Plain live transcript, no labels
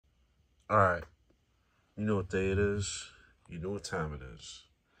Alright, you know what day it is. You know what time it is.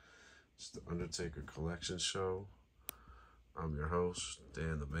 It's the Undertaker Collection Show. I'm your host,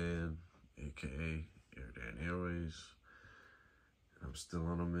 Dan the Man, aka your Dan Airways. And I'm still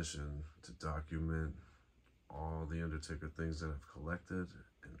on a mission to document all the Undertaker things that I've collected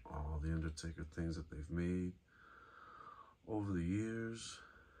and all the Undertaker things that they've made over the years.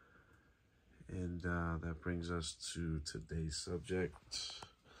 And that brings us to today's subject.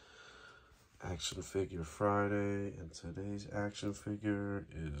 Action Figure Friday, and today's action figure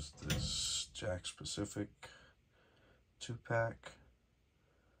is this Jakks Pacific 2-pack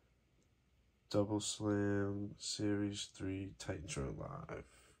Double Slam Series 3 Tron Live,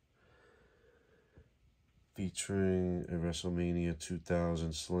 featuring a WrestleMania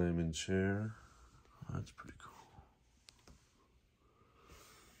 2000 Slam-In chair. Oh, that's pretty cool.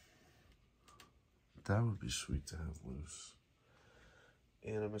 That would be sweet to have loose.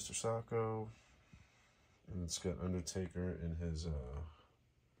 And a Mr. Sacco, and it's got Undertaker in his,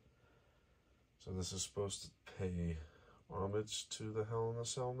 so this is supposed to pay homage to the Hell in a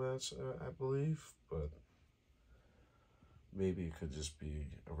Cell match, I believe, but maybe it could just be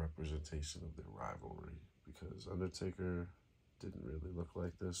a representation of their rivalry, because Undertaker didn't really look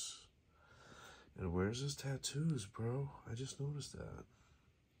like this. And where's his tattoos, bro? I just noticed that.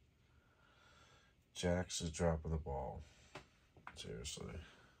 Jakks is dropping the ball. Seriously.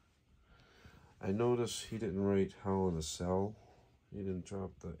 I noticed he didn't write Hell in a Cell. He didn't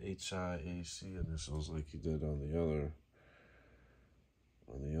drop the HIAC initials like he did on the other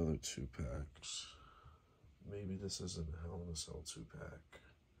 2-packs. Maybe this isn't a Hell in a Cell 2-pack.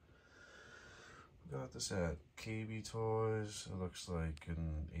 We got this at KB Toys. It looks like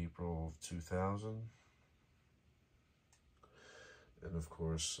in April of 2000. And of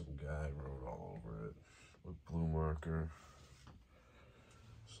course, some guy wrote all over it with blue marker.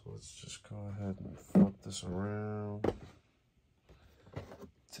 So let's just go ahead and flip this around.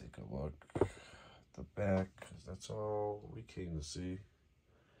 Take a look at the back, because that's all we came to see.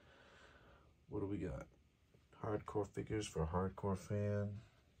 What do we got? Hardcore figures for a hardcore fan.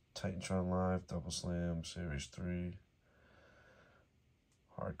 Tron Live Double Slam Series 3.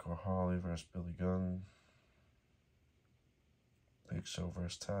 Hardcore Holly vs. Billy Gunn. Big Show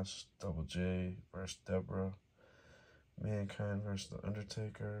vs. Test. Double J vs. Deborah. Mankind vs. The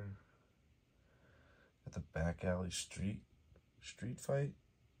Undertaker. At the back alley street fight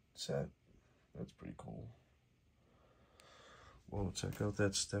set. That's pretty cool. Whoa, check out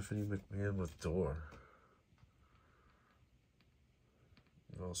that Stephanie McMahon with Door.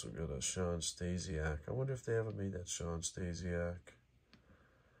 You also got a Shawn Stasiak. I wonder if they ever made that Shawn Stasiak.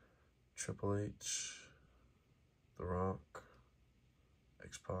 Triple H. The Rock.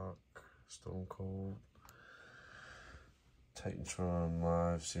 X-Pac. Stone Cold. Tron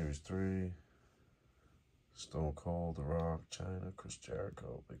Live Series 3. Stone Cold, The Rock, China, Chris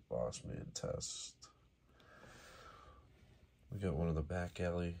Jericho, Big Boss Man, Test. We got one of the back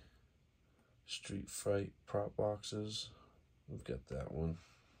alley street fight prop boxes. We've got that one.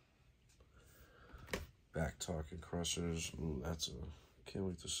 Back Talking Crushers. Ooh, can't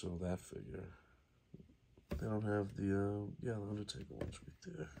wait to show that figure. They don't have the Undertaker ones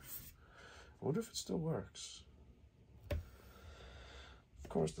right there. I wonder if it still works. Of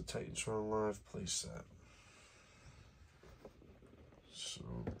course, the Tron Live playset.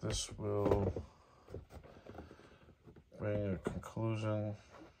 So this will bring a conclusion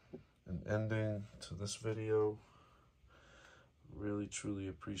and ending to this video. Really, truly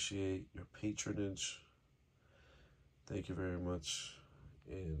appreciate your patronage. Thank you very much,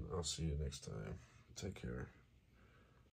 and I'll see you next time. Take care.